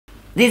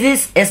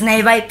This is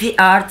Snake by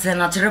Ep4, the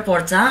Nature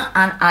Reporter,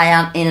 and I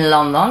am in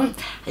London.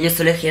 I used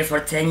to live here for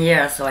 10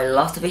 years, so I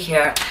love to be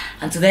here.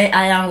 And today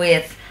I am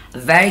with a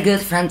very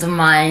good friend of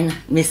mine,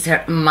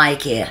 Mr.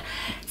 Mikey.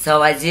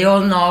 So as you all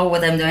know,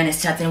 what I'm doing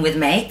is chatting with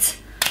mate,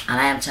 and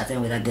I am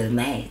chatting with a good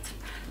mate.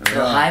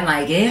 So hi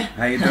Mikey.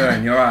 How you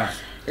doing? You alright?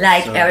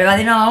 Like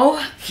everybody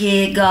know,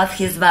 he got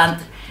his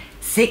band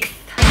Sikth.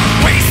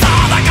 We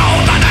saw the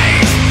golden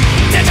age,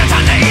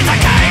 digitally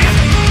decayed.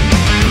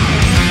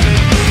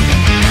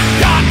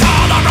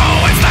 Yonder the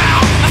ruins now,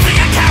 I see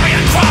a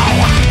carrion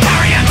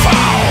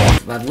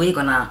crow. But we're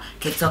gonna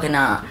keep talking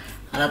a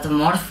lot of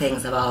more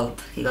things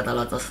about, he got a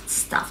lot of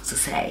stuff to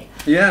say.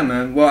 Yeah,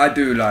 man. Well, I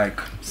do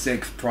like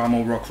Sikth,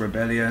 Primal Rock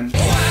Rebellion.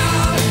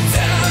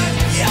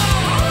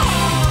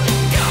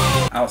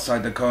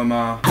 Outside the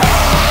Coma.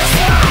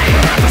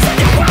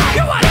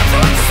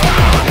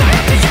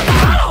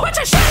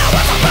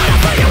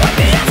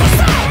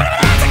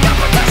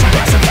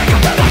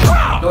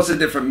 Lots of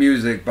different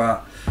music,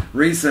 but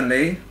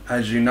recently,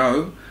 as you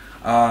know,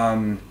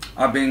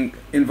 I've been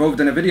involved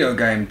in a video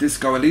game,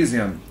 Disco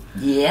Elysium.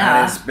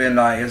 Yeah. And it's been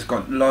like, it's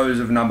got loads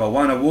of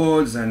 #1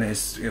 awards, and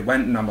it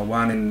went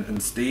 #1 in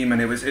Steam,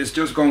 and it's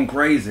just gone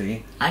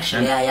crazy.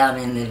 Actually, I am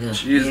in the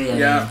video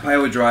game.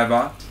 Pale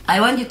Driver. I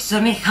want you to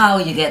tell me how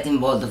you get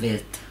involved with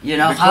it. You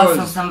know, how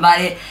from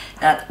somebody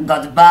that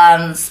got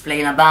bands,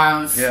 playing a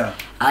band. Yeah.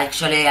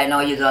 Actually, I know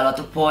you do a lot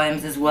of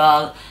poems as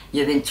well.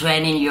 You've been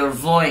training your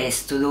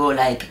voice to do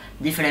like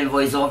different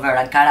voiceover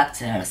and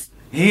characters.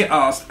 He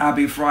asked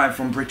Abby Fry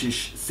from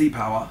British Sea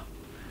Power.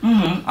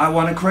 I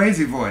want a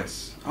crazy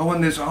voice. I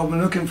want this. I've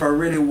been looking for a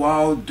really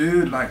wild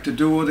dude, like to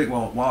do all the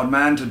wild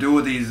man to do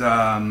all these.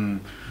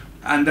 And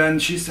then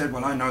she said,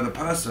 "Well, I know the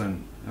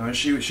person. You know,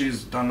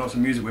 she's done lots of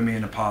music with me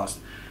in the past."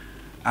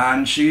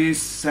 And she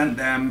sent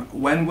them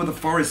 "When Will the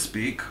Forest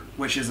Speak,"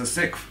 which is a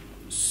Sikth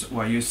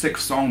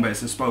song, but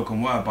it's a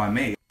spoken word by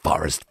me.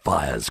 Forest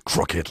fires,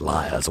 crooked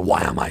liars,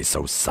 why am I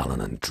so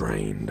sullen and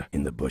drained?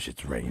 In the bush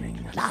it's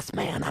raining. Last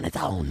man on his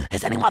own.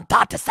 Has anyone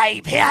thought to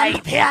save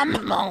him?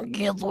 The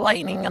monkey is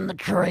waiting in the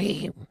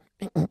tree.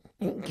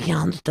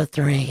 Counts to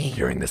 3.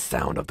 Hearing the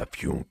sound of the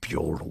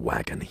fuel-fueled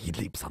wagon, he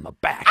leaps on the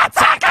back.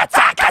 Attack,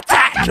 attack,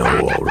 attack!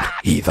 No, old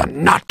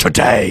heathen, not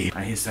today!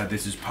 And he said,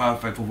 "This is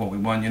perfect for what we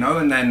want, you know?"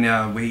 And then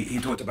he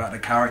talked about the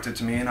character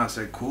to me, and I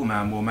said, "Cool,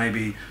 man, well,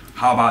 maybe,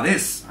 how about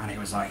this?" And he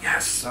was like,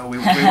 "Yes." So we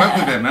went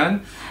with it,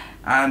 man.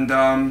 And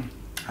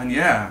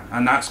yeah,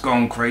 and that's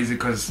gone crazy,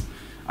 because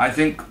I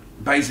think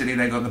basically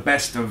they got the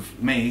best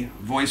of me,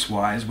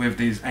 voice-wise, with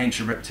these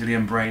ancient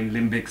reptilian brain,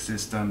 limbic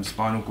system,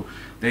 spinal cord.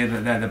 They're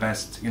the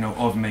best, you know,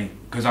 of me,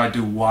 because I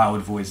do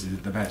wild voices,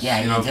 the best.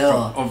 Yeah, you know, do.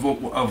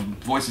 Of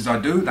voices I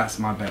do, that's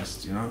my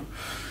best, you know.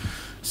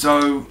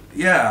 So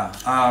yeah,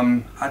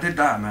 I did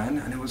that, man,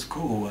 and it was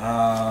cool.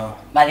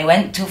 But it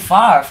went too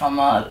far from.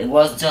 It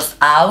was just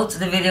out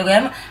the video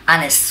game,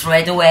 and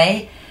straight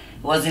away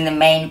was in the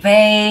main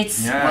page.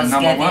 Yeah, was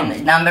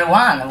 #1.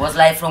 #1. It was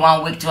like from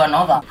one week to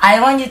another. I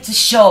want you to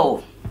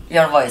show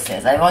your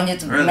voices. I want you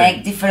to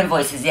make different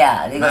voices.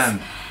 Yeah, because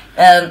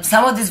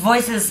some of these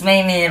voices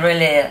made me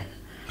really.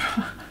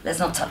 Let's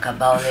not talk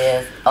about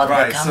it on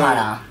the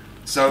camera.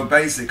 So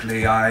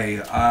basically,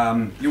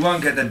 you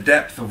won't get the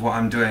depth of what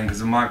I'm doing because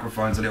the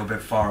microphone's a little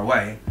bit far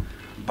away.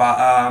 But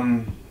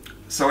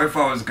so if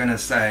I was gonna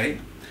say,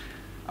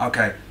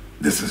 okay,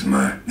 this is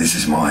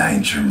my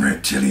ancient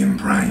reptilian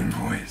brain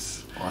voice.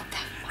 What the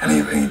fuck? And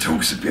he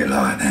talks a bit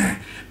like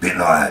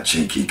that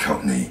cheeky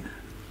Cockney.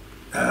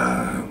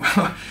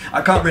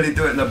 I can't really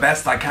do it the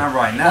best I can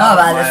right now.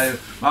 No,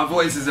 my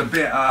voice is a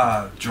bit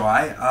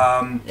dry.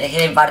 They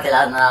hitting party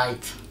last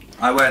night.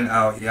 I went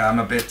out, yeah, I'm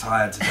a bit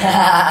tired today.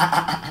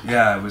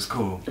 Yeah, it was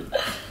cool.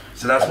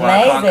 So that's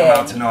why I can't come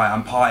out tonight.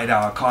 I'm partied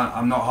out.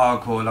 I'm not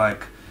hardcore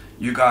like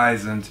you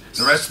guys, and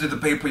the rest of the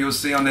people you'll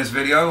see on this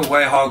video are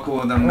way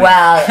hardcore than me.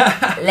 Well,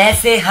 let's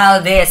see how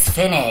this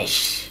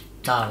finish,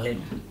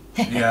 darling.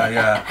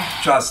 Yeah,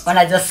 trust. When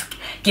I just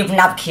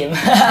kidnap him.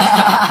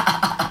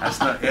 That's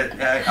not it.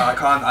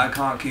 I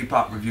can't keep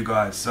up with you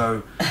guys.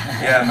 So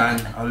yeah, man,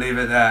 I'll leave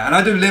it there. And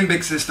I do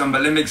limbic system,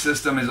 but limbic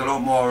system is a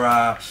lot more.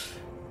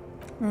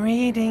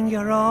 Reading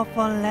your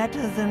awful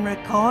letters and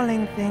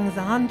recalling things,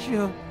 aren't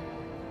you?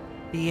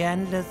 The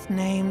endless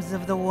names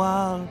of the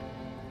world.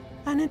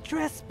 An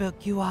address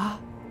book you are.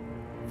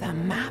 The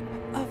map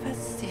of a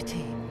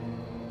city.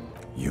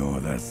 You're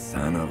the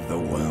son of the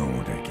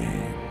world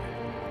again.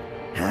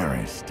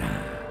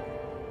 Harrister,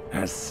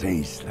 a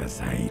ceaseless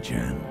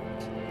agent.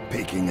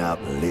 Picking up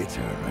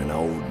litter and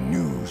old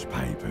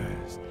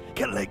newspapers.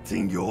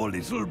 Collecting your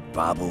little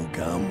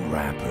bubblegum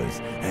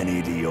wrappers and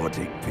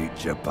idiotic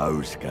picture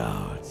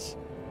postcards.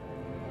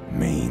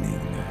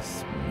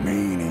 Meaningless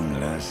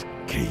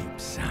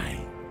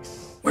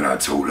keepsakes. When I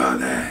talk like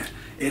that,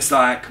 it's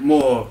like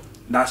more,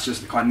 that's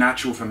just quite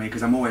natural for me,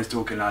 because I'm always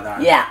talking like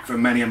that. Yeah. For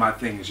many of my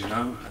things, you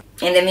know.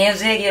 In the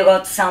music you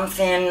got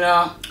something,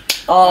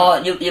 or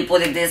you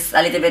put it this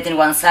a little bit in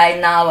one side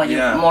now, and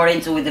you're more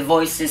into with the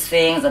voices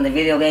things and the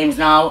video games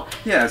now.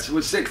 Yeah, so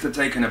we're Sikth are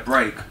taking a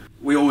break.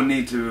 we all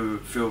need to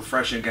feel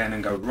fresh again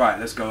and go, right,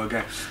 let's go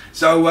again.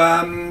 So,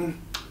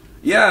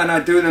 yeah, and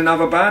I'm doing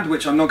another band,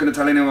 which I'm not going to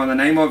tell anyone the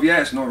name of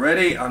yet, it's not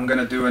ready. I'm going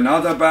to do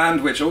another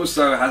band, which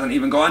also hasn't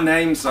even got a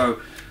name, so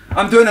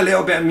I'm doing a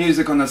little bit of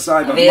music on the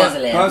side, but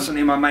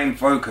personally my main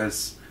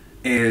focus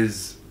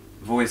is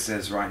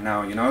voices right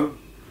now, you know?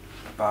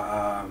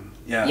 But,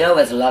 yeah. You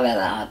always love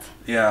that.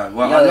 Yeah,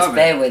 well, you I always love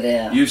play it. With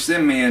it. You've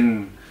seen me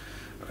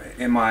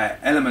in my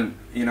element,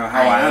 you know,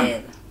 how I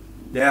am.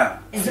 Yeah.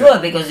 It's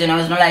good because, you know,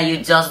 it's not like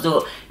you just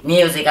do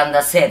music and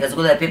that's it. It's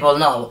good that people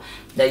know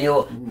that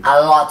you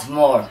a lot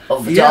more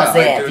of just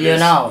it, you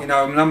know. You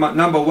know,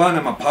 number one,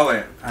 I'm a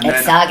poet. And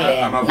exactly.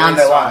 Then I'm a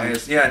number voice one.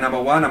 artist. Yeah,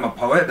 number one, I'm a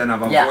poet. Then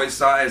I'm a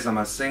voice artist. I'm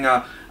a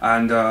singer.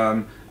 And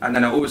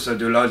then I also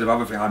do loads of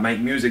other things. I make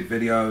music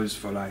videos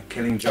for like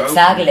Killing Joke.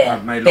 Exactly.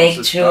 I've made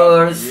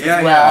pictures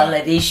as well,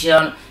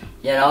 edition.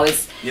 You know,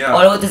 it's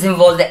all of this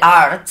involves the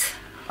art.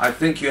 I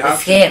think you have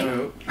it's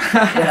him.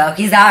 You know,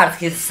 his art,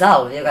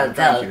 himself, you can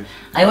tell. You.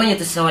 I want you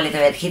to show a little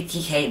bit. He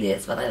hates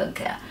this, but I don't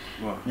care.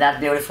 What? That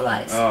beautiful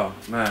eyes. Oh,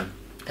 man.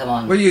 Come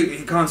on. Well,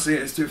 you can't see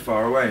it, it's too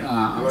far away.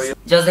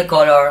 Just the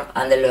color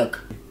and the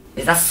look.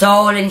 There's a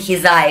soul in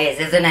his eyes,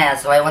 isn't it?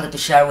 So I wanted to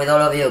share with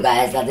all of you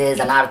guys that he is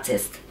an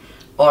artist,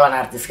 or an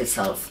artist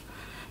himself.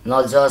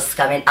 Not just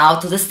coming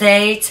out to the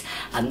stage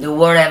and do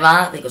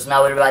whatever, because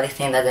now everybody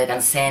thinks that they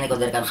can sing, because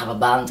they can have a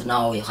band.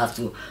 No, you have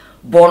to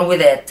born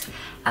with it.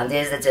 And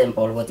this is the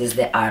temple, what is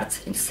the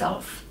art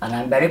itself. And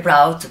I'm very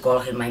proud to call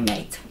him my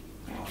mate.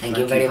 Thank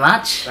you very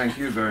much. Thank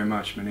you very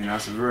much, Menina.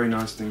 That's a very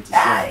nice thing to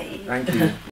say. Thank you.